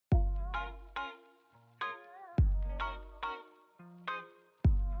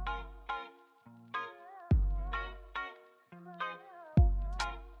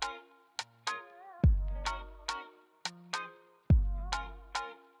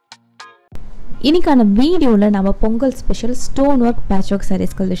இன்னைக்கான வீடியோல நம்ம Pongal special stone work patch work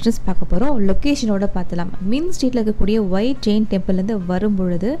sarees collections பார்க்க போறோம். லொகேஷனோட பார்த்தலாம். மின் ஸ்ட்ரீட்ல இருக்கக்கூடிய ஒயிட் ஜெயின் டெம்பிள்ல இருந்து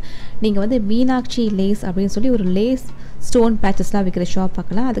வரும்பொழுது நீங்க வந்து மீனாட்சி லேஸ் அப்படினு சொல்லி ஒரு லேஸ் ஸ்டோன் பேட்சஸ்லாம் விக்கிற ஷாப்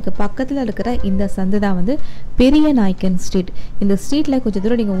பார்க்கலாம். அதுக்கு பக்கத்துல இருக்கிற இந்த சந்து தான் வந்து பெரிய நாயக்கன் ஸ்ட்ரீட். இந்த ஸ்ட்ரீட்ல கொஞ்சம்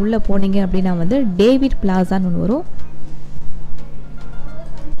தூரம் நீங்க உள்ள போனீங்க அப்படினா வந்து டேவிட் பிளாசான்னு ஒன்று வரும்.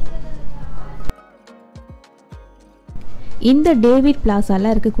 இந்த டேவிட்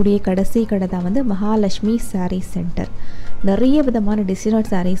பிளாசால இருக்கக்கூடிய கடைசி கடை தான் வந்து மகாலட்சுமி சாரீ சென்டர். நிறைய விதமான designer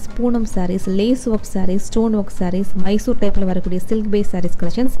saris, Poonam saris, lace work saris, stone work saris, Mysore டைப்பில் வரக்கூடிய சில்க் பேஸ் சாரீஸ்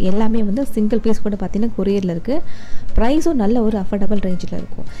கலெக்ஷன்ஸ் எல்லாமே வந்து சிங்கிள் பீஸ் கூட பார்த்தீங்கன்னா கொரியரில் இருக்குது. ப்ரைஸும் நல்ல ஒரு அஃபோர்டபுள் ரேஞ்சில்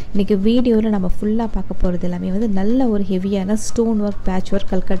இருக்கும். இன்றைக்கி வீடியோவில் நம்ம ஃபுல்லாக பார்க்க போகிறது எல்லாமே வந்து நல்ல ஒரு ஹெவியான stone work, patch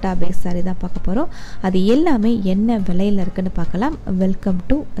work, Calcutta base sari தான் பார்க்க போகிறோம். அது எல்லாமே என்ன விலையில் இருக்குன்னு பார்க்கலாம். Welcome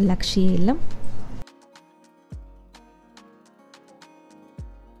to லக்ஷ்யாillam.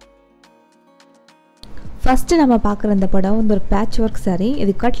 ஃபஸ்ட்டு நம்ம பார்க்குற இந்த படம் வந்து ஒரு பேட்ச் ஒர்க் சாரீ.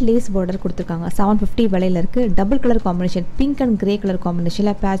 இது கட் லேஸ் பார்டர் கொடுத்துருக்காங்க. 750 விலையில் இருக்குது. Double colour combination, pink and grey colour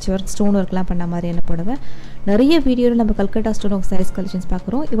காம்பினேஷனில் பேட்ச் ஒர்க், ஸ்டோன் ஒர்க்லாம் பண்ண மாதிரியான புடவை. நிறைய வீடியோவில் நம்ம Calcutta stone work saris collections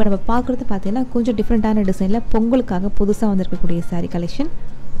பார்க்குறோம். இப்போ நம்ம பார்க்குறது பார்த்தீங்கன்னா கொஞ்சம் டிஃப்ரெண்ட்டான டிசைனில் பொங்கலுக்காக புதுசாக வந்திருக்கக்கூடிய சாரீ கலெக்ஷன்.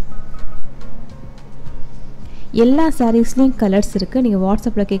 எல்லா சாரீஸ்லேயும் கலர்ஸ் இருக்குது. நீங்கள்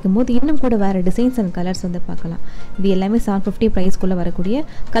வாட்ஸ்அப்பில் கேட்கும்போது இன்னும் கூட வேறு டிசைன்ஸ் அண்ட் கலர்ஸ் வந்து பார்க்கலாம். இது எல்லாமே 750 ப்ரைஸ்க்குள்ளே வரக்கூடிய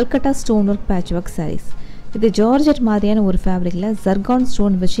Calcutta stone work patch work saris. இது ஜார்ஜெட் மாதிரியான ஒரு ஃபேப்ரிக்கில் ஜர்கான்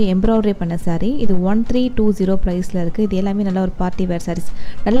ஸ்டோன் வச்சு எம்ப்ராய்டரி பண்ண சாரீ. இது 1320 ப்ரைஸில் இருக்குது. இது எல்லாமே நல்ல ஒரு பார்ட்டி வேர் சாரீஸ்.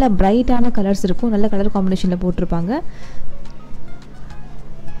 நல்ல பிரைட்டான கலர்ஸ் இருக்கும். நல்ல கலர் காம்பினேஷனில் போட்டிருப்பாங்க.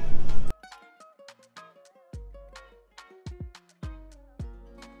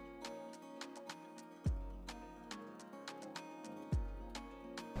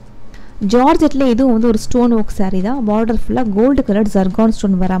 ஜார்ஜெட்டில் இதுவும் வந்து ஒரு ஸ்டோன் ஒர்க் சாரீ தான். பார்டர் ஃபுல்லாக கோல்டு கலர் ஜர்கான்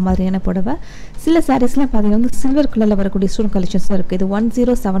ஸ்டோன் வர மாதிரியான புடவை. சில சாரீஸ்லாம் பார்த்தீங்கன்னா வந்து சில்வர் கலரில் வரக்கூடிய ஸ்டோன் கலெக்ஷன்ஸும் இருக்குது. இது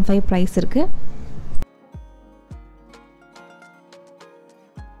 1075 ப்ரைஸ் இருக்குது.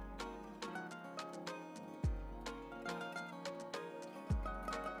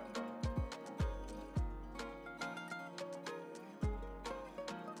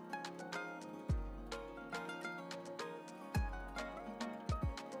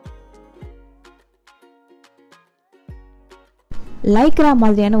 லைக்ரா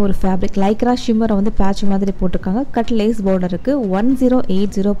மாதிரியான ஒரு ஃபேப்ரிக், லைக்ரா ஷிம்மரை வந்து பேட்ச் மாதிரி போட்டிருக்காங்க. கட் லேஸ் பார்டர் இருக்குது.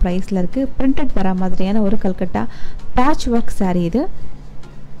 1080 ப்ரைஸில் இருக்குது. பிரிண்டட் வர மாதிரியான ஒரு கல்கட்டா பேட்ச் ஒர்க் சாரீ இது.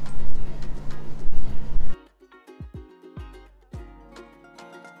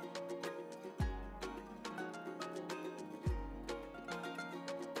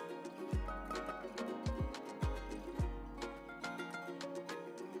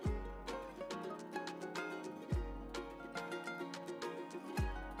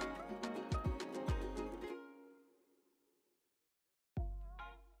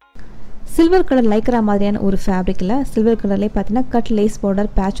 சில்வர் கலர் லைக்ரா மாதிரியான ஒரு ஃபேப்ரிக்கில் சில்வர் கலர்லேயே பார்த்தீங்கன்னா cut lace border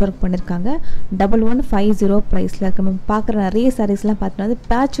patch work பண்ணியிருக்காங்க. 1150 ப்ரைஸில் இருக்குது. நம்ம பார்க்குற நிறைய சாரீஸ்லாம் பார்த்தீங்கன்னா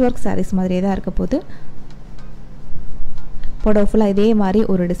பேட்ச் ஒர்க் சாரீஸ் மாதிரியே தான் இருக்க போது. புடவை ஃபுல்லாக இதே மாதிரி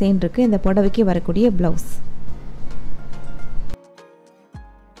ஒரு டிசைன் இருக்குது. இந்த புடவைக்கு வரக்கூடிய ப்ளவுஸ்.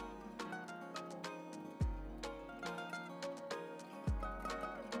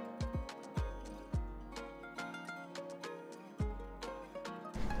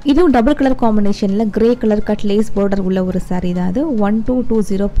 இதுவும் டபுள் கலர் காம்பினேஷனில் grey colour cut lace border உள்ள ஒரு சாரீ தான். அது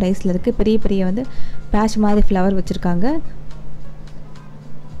 1220 ப்ரைஸில் இருக்குது. பெரிய பெரிய வந்து பேட்ச் மாதிரி ஃப்ளவர் வச்சுருக்காங்க.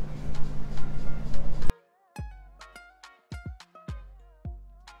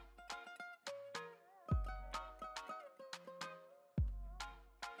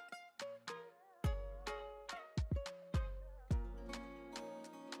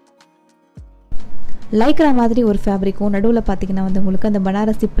 லைக்ரா மாதிரி ஒரு ஃபேப்ரிக்கும் நடுவில் பார்த்தீங்கன்னா வந்து உங்களுக்கு அந்த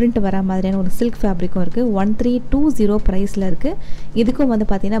பனாரசி பிரிண்ட் வர மாதிரியான ஒரு சில்க் ஃபேப்ரிக்கும் இருக்குது. 1320 ப்ரைஸில் இருக்குது. இதுக்கும் வந்து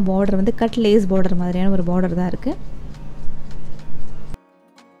பார்த்தீங்கன்னா பார்டர் வந்து கட் லேஸ் பார்டர் மாதிரியான ஒரு பார்டர் தான் இருக்குது.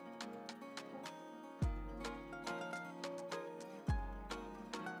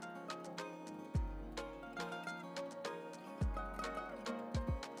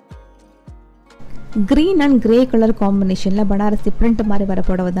 க்ரீன் அண்ட் கிரே கலர் காம்பினேஷனில் பனாரசி பிரிண்ட் மாதிரி வர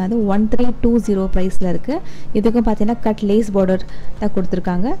புடவை தான் அது. 1320 ப்ரைஸில் இருக்குது. இதுக்கும் பார்த்தீங்கன்னா கட் லேஸ் பார்டர் தான்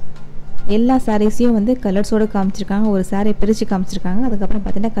கொடுத்துருக்காங்க. எல்லா சாரீஸையும் வந்து கலர்ஸோடு காமிச்சிருக்காங்க. ஒரு சாரீ பிரித்து காமிச்சிருக்காங்க. அதுக்கப்புறம்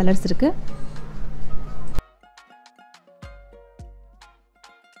பார்த்தீங்கன்னா கலர்ஸ் இருக்குது.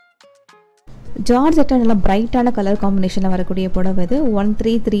 ஜார்ஜெட்டாக நல்லா பிரைட்டான கலர் காம்பினேஷனில் வரக்கூடிய புடவை இது.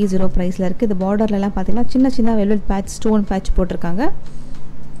 1330 ப்ரைஸில் இருக்குது. இது பார்டர்லலாம் பார்த்தீங்கன்னா சின்ன சின்ன வெல்வெட் பேட்ச், ஸ்டோன் பேட்ச் போட்டிருக்காங்க.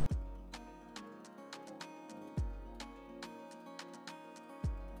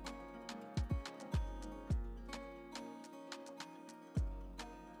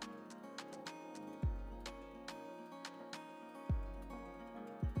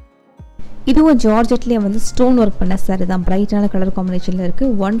 இதுவும் ஜார்ஜெட்லேயே வந்து ஸ்டோன் ஒர்க் பண்ண சாரி தான். பிரைட்டான கலர் காம்பினேஷனில்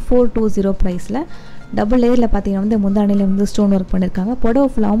இருக்குது. 1420 ப்ரைஸில். டபுள் லேயரில் பார்த்தீங்கன்னா வந்து முந்தானியில் வந்து ஸ்டோன் ஒர்க் பண்ணியிருக்காங்க. புடவை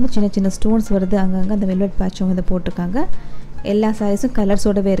ஃபுல்லாகவும் சின்ன சின்ன ஸ்டோன்ஸ் வருது. அங்கங்கே அந்த வெல்வெட் பேட்சும் வந்து போட்டிருக்காங்க. எல்லா சாரீஸும்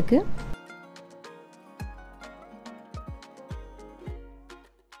கலர்ஸோடவே இருக்குது.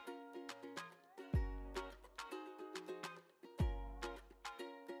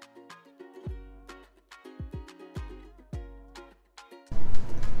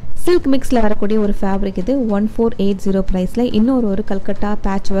 சில்க் மிக்ஸில் வரக்கூடிய ஒரு ஃபேப்ரிக் இது. 1480 ப்ரைஸில். இன்னொரு கல்கட்டா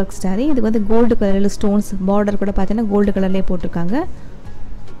பேட்ச் ஒர்க் சாரி. இது வந்து கோல்டு கலரில் ஸ்டோன்ஸ் பார்டர் கூட பார்த்தீங்கன்னா கோல்டு கலர்லேயே போட்டிருக்காங்க.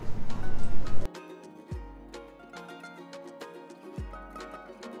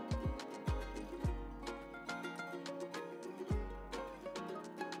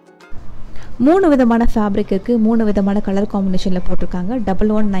 மூணு விதமான ஃபேப்ரிக் இருக்குது. மூணு விதமான கலர் காம்பினேஷனில் போட்டிருக்காங்க.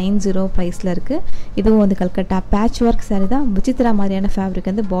 1190 ப்ரைஸில் இருக்குது. இதுவும் வந்து கல்கட்டா பேட்ச் ஒர்க் சாரி தான். விசித்திரா மாதிரியான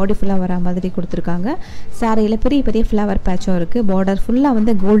ஃபேப்ரிக் வந்து பாடி ஃபுல்லாக வர மாதிரி கொடுத்துருக்காங்க. சாரியில் பெரிய பெரிய ஃப்ளவர் பேட்சும் இருக்குது. பார்டர் ஃபுல்லாக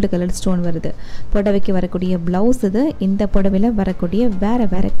வந்து கோல்டு கலர் ஸ்டோன் வருது. புடவைக்கு வரக்கூடிய ப்ளவுஸ் இது. இந்த புடவையில் வரக்கூடிய வேறு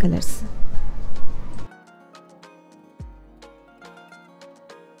வேறு colours.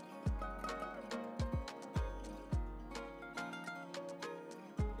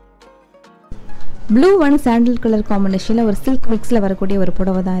 Blue and sandal colour காம்பினேஷனில் ஒரு சில்க் மிக்ஸில் வரக்கூடிய ஒரு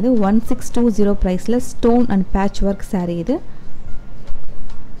புடவை தான் இது. 1620 ப்ரைஸில் stone and patch work sorry இது.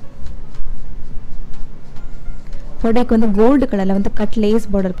 புடவைக்கு வந்து கோல்டு கலரில் வந்து கட்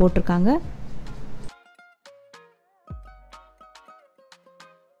லேஸ் பார்டர் போட்டிருக்காங்க.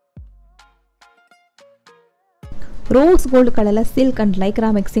 ரோஸ் கோல்டு கலரில் சில்க் அண்ட் லைக்ரா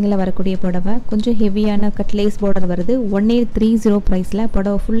மிக்சிங்கில் வரக்கூடிய புடவை. கொஞ்சம் ஹெவியான கட்லேஸ் பார்டர் வருது. 1830 ப்ரைஸில்.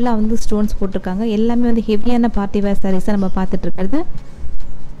 புடவை ஃபுல்லாக வந்து ஸ்டோன்ஸ் போட்டிருக்காங்க. எல்லாமே வந்து ஹெவியான பார்ட்டி வேர் சாரீஸாக நம்ம பார்த்துட்டு இருக்கிறது.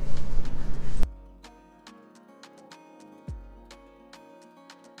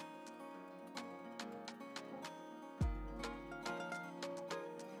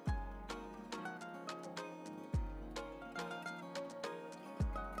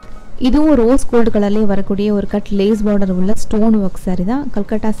 இதுவும் ரோஸ் கோல்டு கலர்லேயே வரக்கூடிய ஒரு கட் லேஸ் பார்டர் உள்ள ஸ்டோன் ஒர்க் சாரி தான்.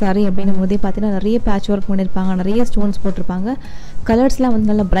 கல்கட்டா சாரி அப்படின்னும் போதே பார்த்தீங்கன்னா நிறைய பேட்ச் ஒர்க் பண்ணியிருப்பாங்க. நிறைய ஸ்டோன்ஸ் போட்டிருப்பாங்க. கலர்ஸ்லாம் வந்து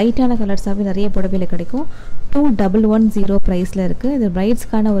நல்லா பிரைட்டான கலர்ஸாகவே நிறைய புடவையில் கிடைக்கும். 2110 ப்ரைஸில் இருக்குது. இது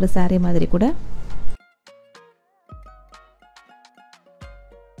பிரைட்ஸ்க்கான ஒரு சாரி மாதிரி கூட.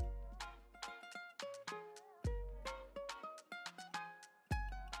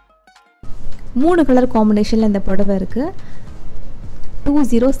 மூணு கலர் காம்பினேஷனில் இந்த புடவை இருக்குது.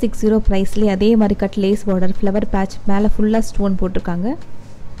 2060 ப்ரைஸ்லேயே அதே மாதிரி cut lace border flower batch மேலே ஃபுல்லாக ஸ்டோன் போட்டிருக்காங்க.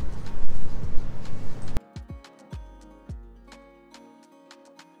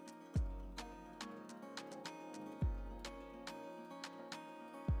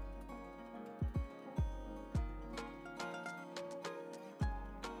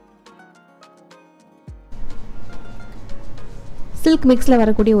 சில்க் மிக்ஸில்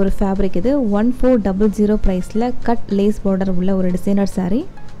வரக்கூடிய ஒரு ஃபேப்ரிக் இது. 1400 ப்ரைஸில் கட் லேஸ் பார்டர் உள்ள ஒரு designer sorry.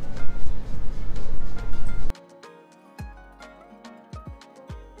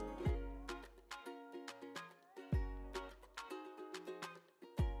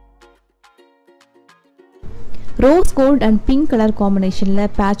 Rose gold and pink colour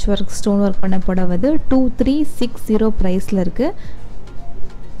காம்பினேஷனில் பேட்ச் ஒர்க் ஸ்டோன் ஒர்க் பண்ண புடவை. 2360 ப்ரைஸில் இருக்குது.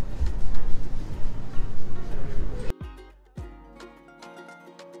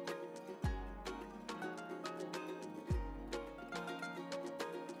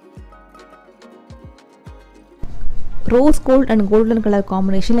 Rose gold and golden colour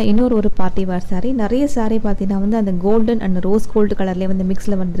காம்பினேஷனில் இன்னொரு பார்ட்டி வேர் சாரி. நிறைய சாரி பார்த்தீங்கன்னா வந்து அந்த கோல்டன் அண்ட் ரோஸ் கோல்டு கலர்லேயே வந்து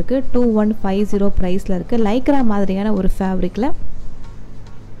மிக்ஸில் வந்திருக்கு. 2150 ப்ரைஸில் இருக்குது. லைக்ரா மாதிரியான ஒரு ஃபேப்ரிக்கில்.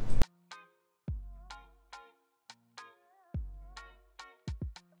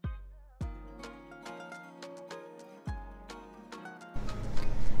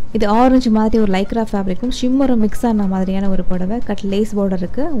 இது ஆரஞ்சு மாதிரி ஒரு லைக்ரா ஃபேப்ரிக்கும் ஷிம்மரும் மிக்ஸ் ஆன மாதிரியான ஒரு புடவை. கட் லேஸ் பார்டர்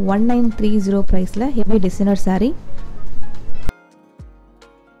இருக்குது. 1930 ப்ரைஸில் ஹெவி டிசைனர் சாரி.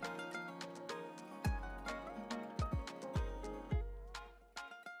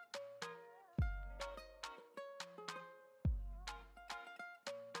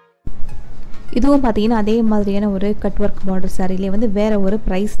 இதுவும் பார்த்தீங்கன்னா அதே மாதிரியான ஒரு கட் ஒர்க் பார்டர் சாரிலே வந்து வேறு ஒரு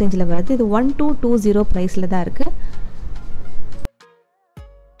ப்ரைஸ் ரேஞ்சில் வருது. இது 1220 ப்ரைஸில் தான் இருக்குது.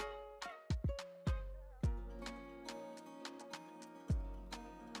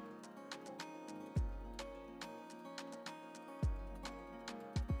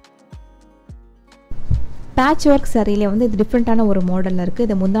 பேட்ச் ஒர்க் சாரியிலே வந்து இது டிஃப்ரெண்ட்டான ஒரு மாடலில் இருக்குது.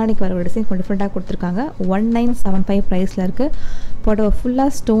 இது முந்தானிக்கு வர ஒரு டிசைன் கொஞ்சம் டிஃப்ரெண்ட்டாக கொடுத்துருக்காங்க. 1975 ப்ரைஸில் இருக்குது. புடவை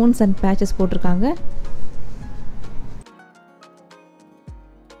ஃபுல்லாக ஸ்டோன்ஸ் அண்ட் பேச்சஸ் போட்டிருக்காங்க.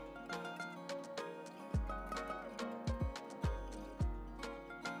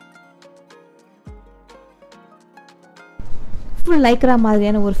 ஃபுல் லைக்ரா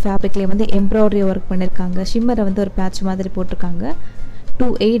மாதிரியான ஒரு ஃபேப்ரிக்லேயே வந்து எம்ப்ராய்டரி ஒர்க் பண்ணியிருக்காங்க. ஷிம்மரை வந்து ஒரு பேட்ச் மாதிரி போட்டிருக்காங்க.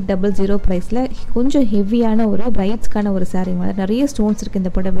 2800 ப்ரைஸில் கொஞ்சம் ஹெவியான ஒரு பிரைட்ஸ்க்கான ஒரு saree மாதிரி நிறைய ஸ்டோன்ஸ் இருக்குது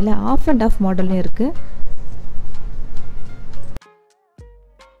இந்த புடவையில். ஆஃப் அண்ட் ஆஃப் மாடலும் இருக்குது.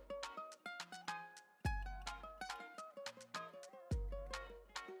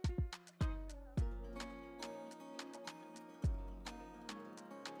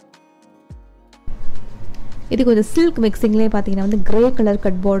 இது கொஞ்சம் சில்க் மிக்சிங்லேயே பார்த்தீங்கன்னா வந்து கிரே கலர்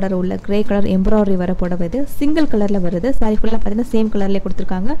கட் பார்டர் உள்ள கிரே கலர் எம்ப்ராய்டரி வர புடவை. இது சிங்கிள் கலரில் வருது. சாரி ஃபுல்லாக பார்த்தீங்கன்னா சேம் கலர்லேயே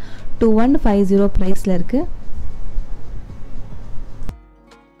கொடுத்துருக்காங்க. 2150 ப்ரைஸில் இருக்குது.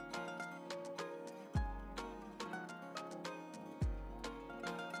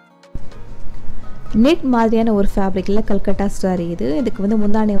 நெட் மாதிரியான ஒரு ஃபேப்ரிக்கில் கல்கட்டா சாரி இது. இதுக்கு வந்து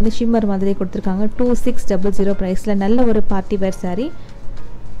முந்தானே வந்து ஷிம்மர் மாதிரி கொடுத்துருக்காங்க. 2600 ப்ரைஸில் நல்ல ஒரு பார்ட்டி வேர் சாரி.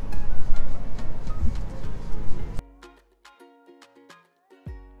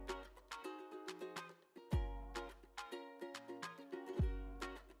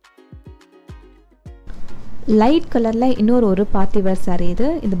 லைட் கலரில் இன்னொரு ஒரு பார்ட்டி வேர் சாரீ இது.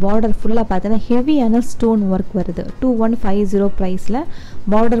 இந்த பார்டர் ஃபுல்லாக பார்த்தீங்கன்னா ஹெவியான ஸ்டோன் ஒர்க் வருது. 2150 ப்ரைஸில்.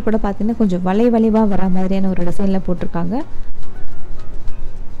 பார்டர் கூட பார்த்தீங்கன்னா கொஞ்சம் வளைவாக வர மாதிரியான ஒரு டிசைனில் போட்டிருக்காங்க.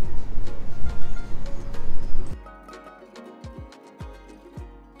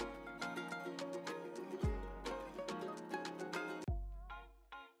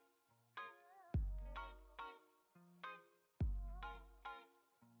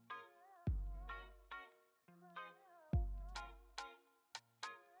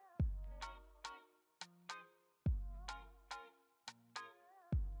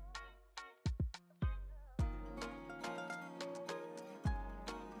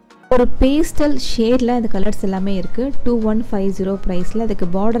 ஒரு பேஸ்டல் ஷேடில் இந்த கலர்ஸ் எல்லாமே இருக்குது. 2150 ப்ரைஸில். அதுக்கு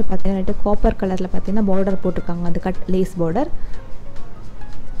பார்டர் பார்த்தீங்கன்னா காப்பர் கலரில் பார்த்தீங்கன்னா பார்டர் போட்டிருக்காங்க. அது கட் லேஸ் பார்டர்.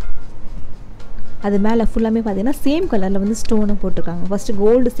 அது மேலே ஃபுல்லாமே பார்த்தீங்கன்னா சேம் கலரில் வந்து ஸ்டோனும் போட்டிருக்காங்க. ஃபஸ்ட்டு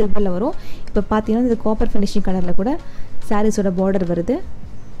கோல்டு சில்வரில் வரும். இப்போ பார்த்தீங்கன்னா இது காப்பர் ஃபினிஷிங் கலரில் கூட சாரீஸோட பார்டர் வருது.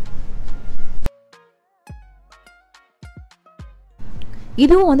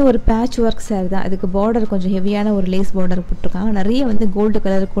 இதுவும் வந்து ஒரு பேட்ச் ஒர்க் சாரி தான். இதுக்கு பார்டர் கொஞ்சம் ஹெவியான ஒரு லேஸ் பார்டர் போட்டிருக்காங்க. நிறைய வந்து கோல்டு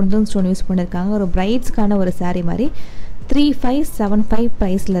கலர் கொஞ்சம் ஸ்டோன் யூஸ் பண்ணியிருக்காங்க. ஒரு பிரைட்ஸ்க்கான ஒரு சாரீ மாதிரி. 3575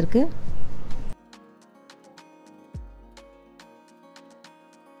 ப்ரைஸில் இருக்குது.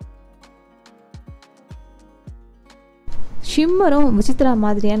 ஷிம்மரும் விசித்ரா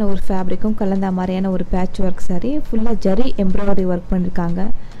மாதிரியான ஒரு ஃபேப்ரிக்கும் கலந்த மாதிரியான ஒரு பேட்ச் ஒர்க் சாரீ. ஃபுல்லாக ஜரி எம்ப்ராய்டரி ஒர்க் பண்ணியிருக்காங்க.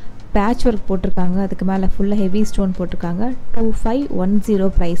 பேட்ச் ஒர்க் போட்டிருக்காங்க. அதுக்கு மேலே ஃபுல்லாக ஹெவி ஸ்டோன் போட்டிருக்காங்க. 2510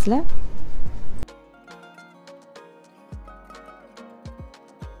 ப்ரைஸில்.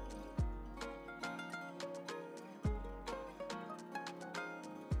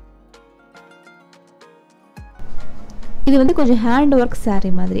 இது வந்து கொஞ்சம் ஹேண்ட் ஒர்க்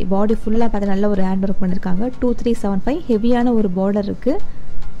சாரீ மாதிரி. பாடி ஃபுல்லாக பார்த்து நல்ல ஒரு ஹேண்ட் ஒர்க் பண்ணியிருக்காங்க. 2375 ஹெவியான ஒரு பார்டர் இருக்குது.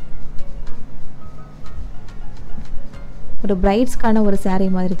 ஒரு பிரைட்ஸ்க்கான ஒரு சாரீ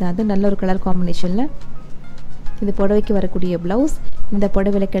மாதிரி தான் அது. நல்ல ஒரு கலர் காம்பினேஷனில். இது புடவைக்கு வரக்கூடிய ப்ளவுஸ். இந்த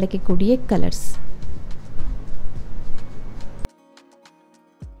புடவையில் கிடைக்கக்கூடிய கலர்ஸ்.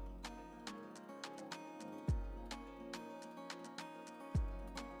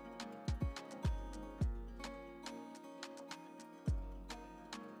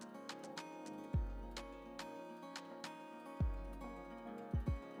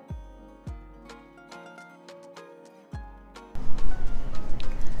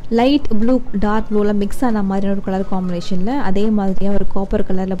 லைட் ப்ளூ டார்க் ப்ளூவில் மிக்ஸ் ஆன மாதிரியான ஒரு கலர் காம்பினேஷனில் அதே மாதிரியாக ஒரு காப்பர்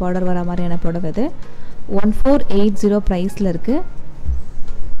கலரில் பார்டர் வர மாதிரியான புடவை இது. 1480 ப்ரைஸில் இருக்குது.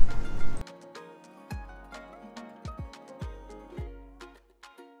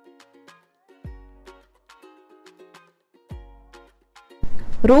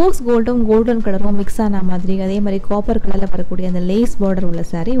 ரோஸ் கோல்டும் கோல்டன் கலரும் மிக்ஸ் ஆன மாதிரி அதே மாதிரி காப்பர் கலரில் வரக்கூடிய அந்த லேஸ் பார்டர் உள்ள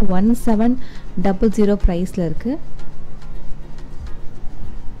சாரீ 1700 ப்ரைஸில் இருக்குது.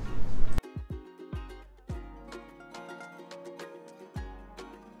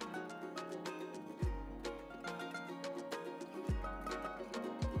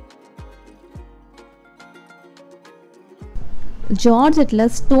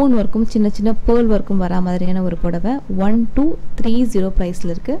 ஜார்ஜெட்டில் ஸ்டோன் ஒர்க்கும் சின்ன சின்ன பேர்ல் ஒர்க்கும் வர மாதிரியான ஒரு புடவை. 1230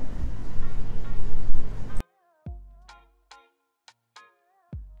 ப்ரைஸில் இருக்குது.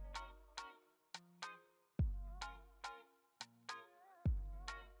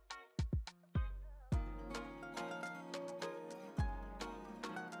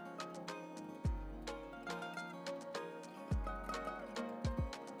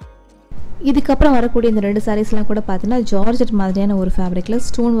 இதுக்கப்புறம் வரக்கூடிய இந்த 2 சாரீஸ்லாம் கூட பார்த்தீங்கன்னா ஜார்ஜெட் மாதிரியான ஒரு ஃபேப்ரிக்கில்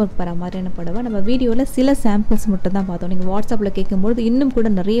ஸ்டோன் ஒர்க் வர மாதிரியான புடவை. நம்ம வீடியோவில் சில சாம்பிள்ஸ் மட்டும் தான் பார்த்தோம். நீங்கள் வாட்ஸ்அப்பில் கேட்கும்போது இன்னும் கூட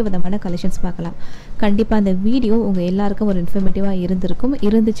நிறைய விதமான கலெக்ஷன்ஸ் பார்க்கலாம். கண்டிப்பாக அந்த வீடியோ உங்கள் எல்லாருக்கும் ஒரு இன்ஃபர்மேட்டிவாக இருந்திருக்கும்.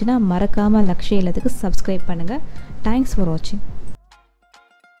 இருந்துச்சுன்னா மறக்காமல் லக்ஷ்ய இல்லத்துக்கு சப்ஸ்கிரைப் பண்ணுங்கள். தேங்க்ஸ் ஃபார் வாட்சிங்.